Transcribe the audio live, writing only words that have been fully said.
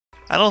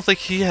I don't think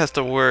he has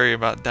to worry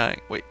about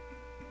dying. Wait.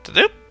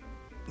 Doop?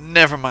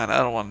 Never mind, I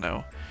don't want to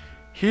know.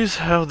 Here's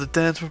how the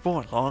Dans were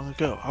born long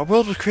ago. Our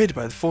world was created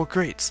by the four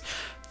greats.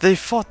 They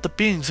fought the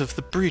beings of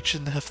the breach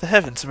of the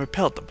heavens and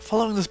repelled them.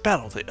 Following this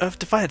battle, the earth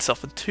divided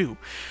itself in two.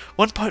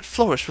 One part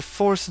flourished with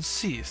forests and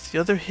seas, the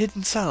other hid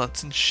in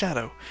silence and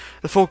shadow.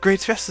 The four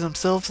greats rested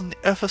themselves on the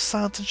earth of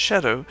silence and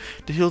shadow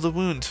to heal the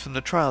wounds from the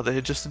trial they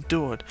had just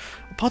endured.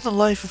 Upon the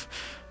life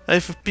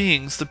of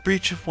beings, the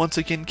breach once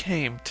again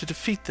came. To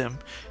defeat them,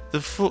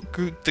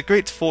 the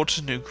greats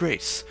forged a new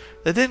grace.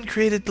 They then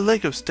created the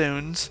Lego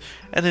stones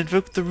and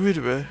invoked the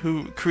Rudras,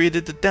 who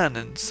created the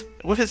Danans.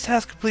 With its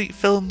task complete,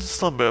 fell into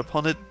slumber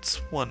upon its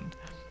one.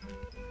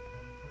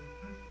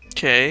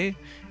 Okay.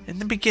 In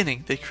the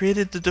beginning, they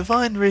created the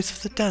divine race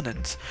of the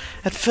Danans.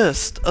 At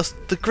first,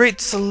 the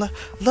greats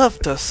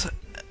loved us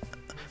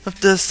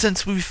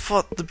since we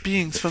fought the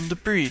beings from the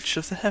breach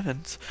of the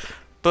heavens.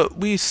 But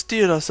we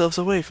steered ourselves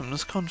away from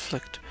this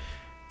conflict.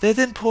 They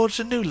then forged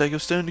a new Lego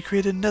stone to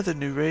create another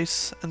new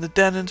race, and the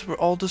Danans were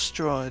all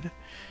destroyed.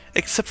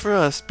 Except for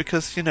us,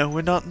 because, you know,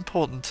 we're not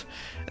important.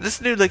 And this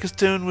new Lego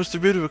stone was the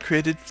Rudra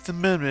created for the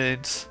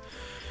mermaids.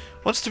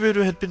 Once the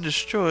Rudra had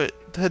destroyed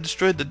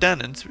the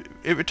Danans,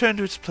 it returned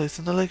to its place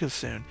in the Lego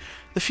stone.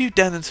 The few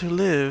Danans who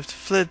lived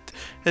fled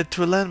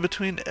to a land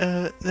between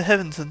the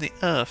heavens and the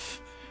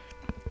earth.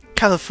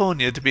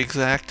 California, to be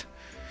exact.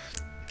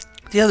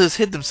 The others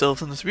hid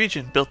themselves in this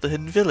region, built the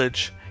hidden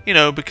village. You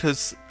know,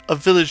 because a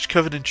village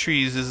covered in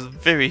trees is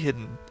very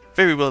hidden.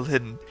 Very well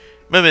hidden.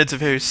 Mermaids are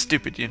very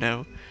stupid, you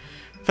know.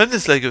 From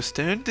this Lego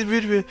stone, the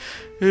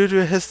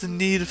Rudra has the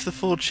need of the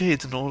four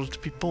shades in order to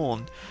be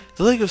born.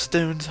 The Lego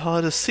stones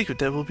hide a secret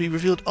that will be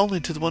revealed only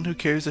to the one who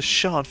carries a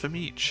shard from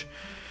each.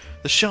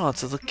 The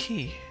shards are the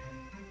key.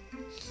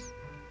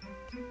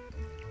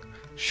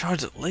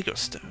 Shards of Lego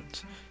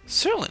stones.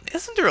 Surlent,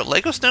 isn't there a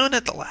Lego stone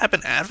at the lab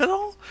in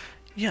Advidal?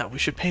 Yeah, we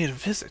should pay it a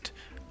visit.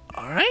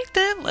 Alright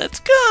then,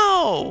 let's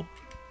go!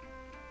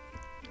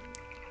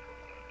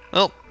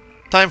 Well,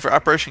 time for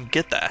Operation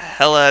Get the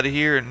Hell Out of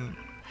Here and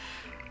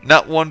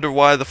not wonder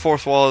why the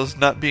fourth wall is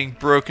not being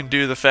broken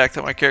due to the fact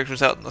that my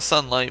character's out in the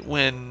sunlight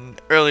when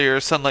earlier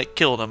sunlight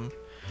killed him.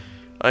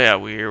 Oh yeah,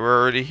 we're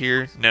already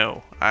here?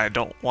 No, I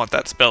don't want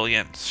that spell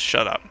again.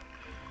 Shut up.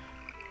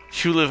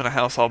 You live in a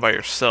house all by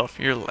yourself.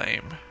 You're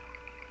lame.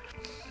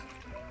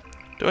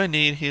 Do I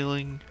need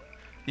healing?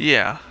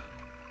 Yeah.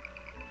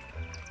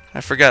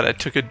 I forgot I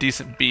took a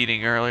decent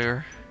beating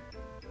earlier.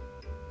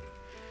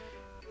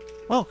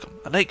 Welcome.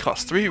 A night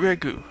costs 3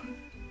 ragu.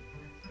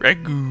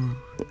 Ragu.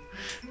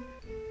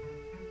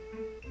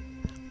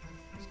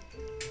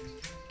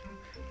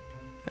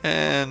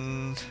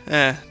 And,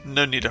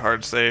 no need to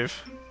hard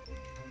save.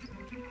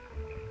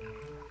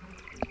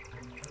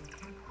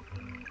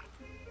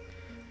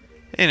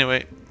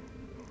 Anyway,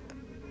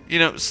 you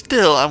know,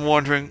 still I'm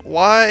wondering,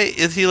 why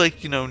is he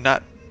like, you know,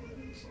 not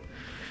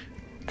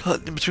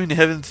caught in between the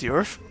heavens and the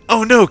earth?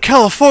 Oh no,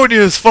 California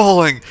is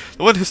falling!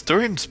 The one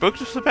historian spoke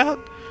to us about?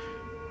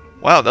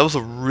 Wow, that was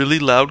a really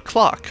loud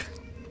clock.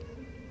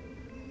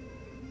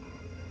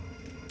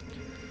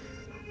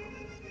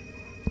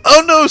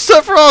 Oh no,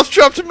 Sephiroth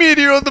dropped a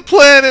meteor on the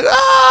planet!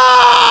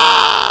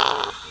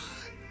 Ah!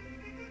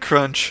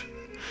 Crunch.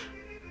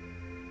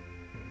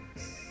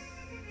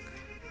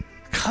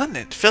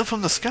 Continent fell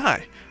from the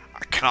sky.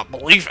 I cannot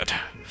believe it.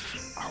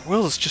 Our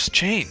world has just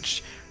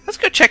changed. Let's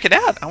go check it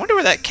out. I wonder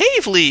where that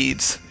cave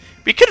leads.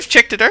 We could have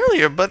checked it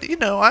earlier, but, you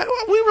know,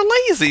 we were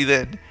lazy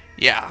then.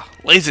 Yeah,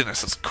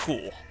 laziness is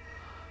cool.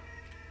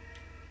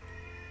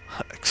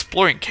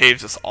 Exploring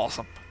caves is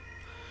awesome.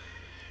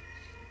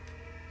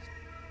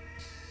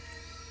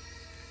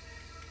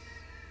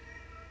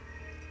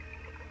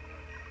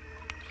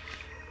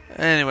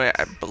 Anyway,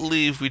 I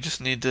believe we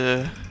just need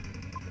to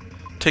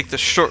take the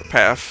short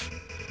path.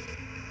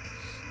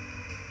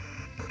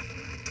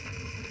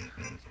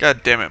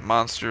 God damn it,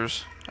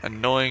 monsters.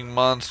 Annoying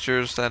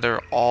monsters that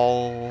are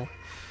all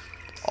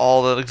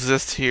that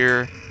exist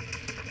here.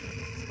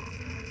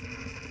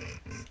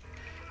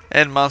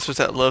 And monsters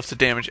that love to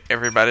damage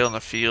everybody on the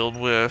field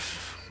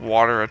with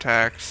water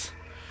attacks.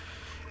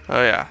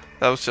 Oh yeah,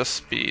 that was just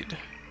speed.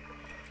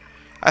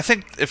 I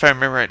think, if I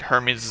remember right,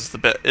 Hermes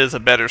is a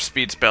better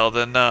speed spell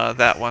than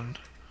that one.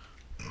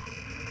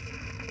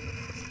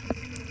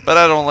 But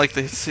I don't like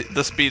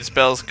the speed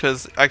spells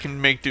because I can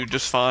make do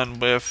just fine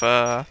with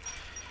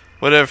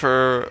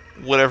whatever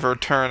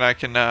turn I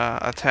can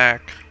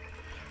attack.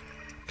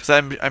 Because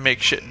I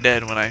make shit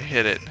dead when I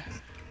hit it.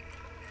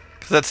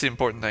 Because that's the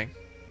important thing.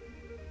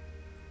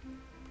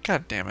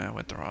 God damn it, I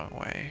went the wrong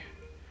way.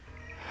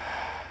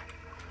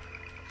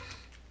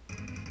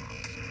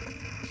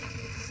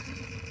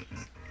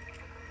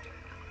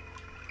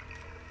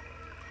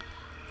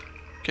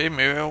 Okay,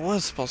 maybe I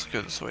was supposed to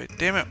go this way.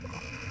 Damn it.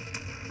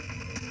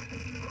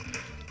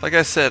 Like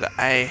I said,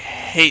 I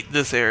hate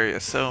this area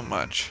so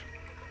much.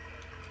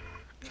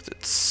 Because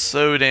it's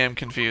so damn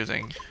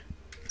confusing.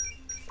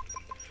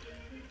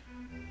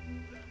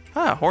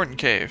 Ah, Horton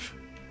Cave.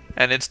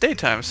 And it's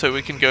daytime, so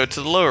we can go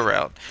to the lower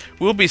route.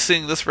 We'll be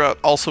seeing this route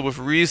also with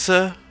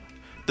Riza,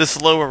 this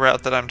lower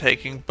route that I'm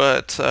taking,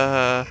 but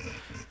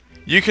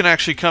you can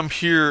actually come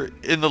here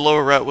in the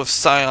lower route with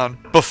Scion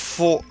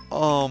before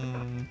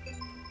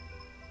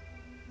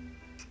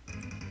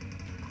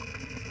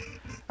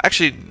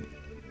actually,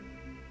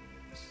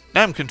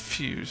 now I'm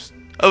confused.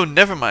 Oh,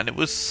 never mind. It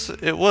was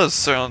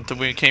Surlent that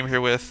we came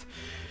here with.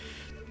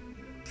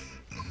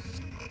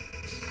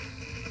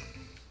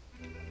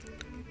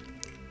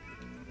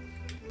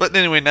 But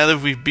anyway, now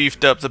that we've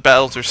beefed up, the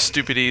battles are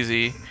stupid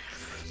easy.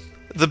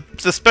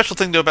 The special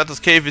thing though about this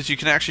cave is you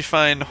can actually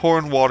find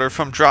horn water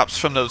from drops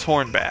from those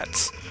horn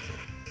bats.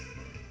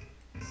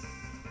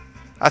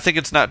 I think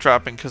it's not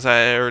dropping because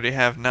I already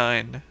have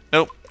 9.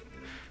 Nope.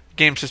 The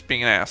game's just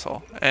being an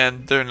asshole.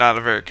 And they're not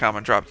a very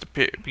common drop to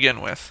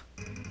begin with.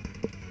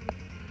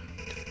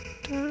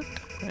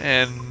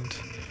 And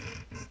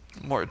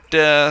more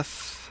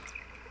death.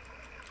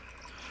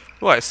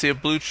 Oh, I see a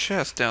blue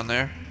chest down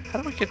there.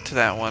 How do we get to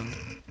that one?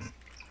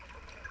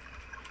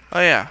 Oh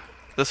yeah,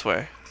 this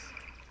way.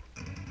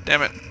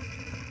 Damn it.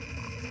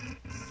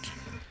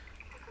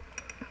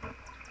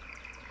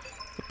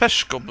 The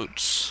Peshkal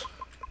boots.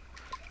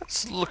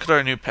 Let's look at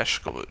our new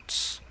Peshkal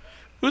boots.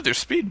 Ooh, they're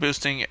speed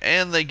boosting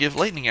and they give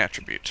lightning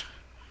attribute.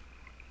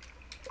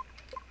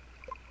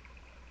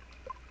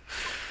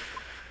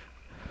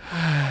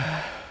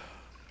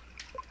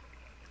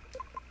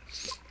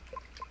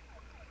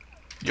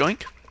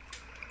 Yoink.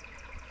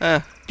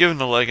 Give him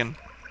the legging.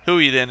 He'll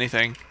eat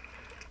anything.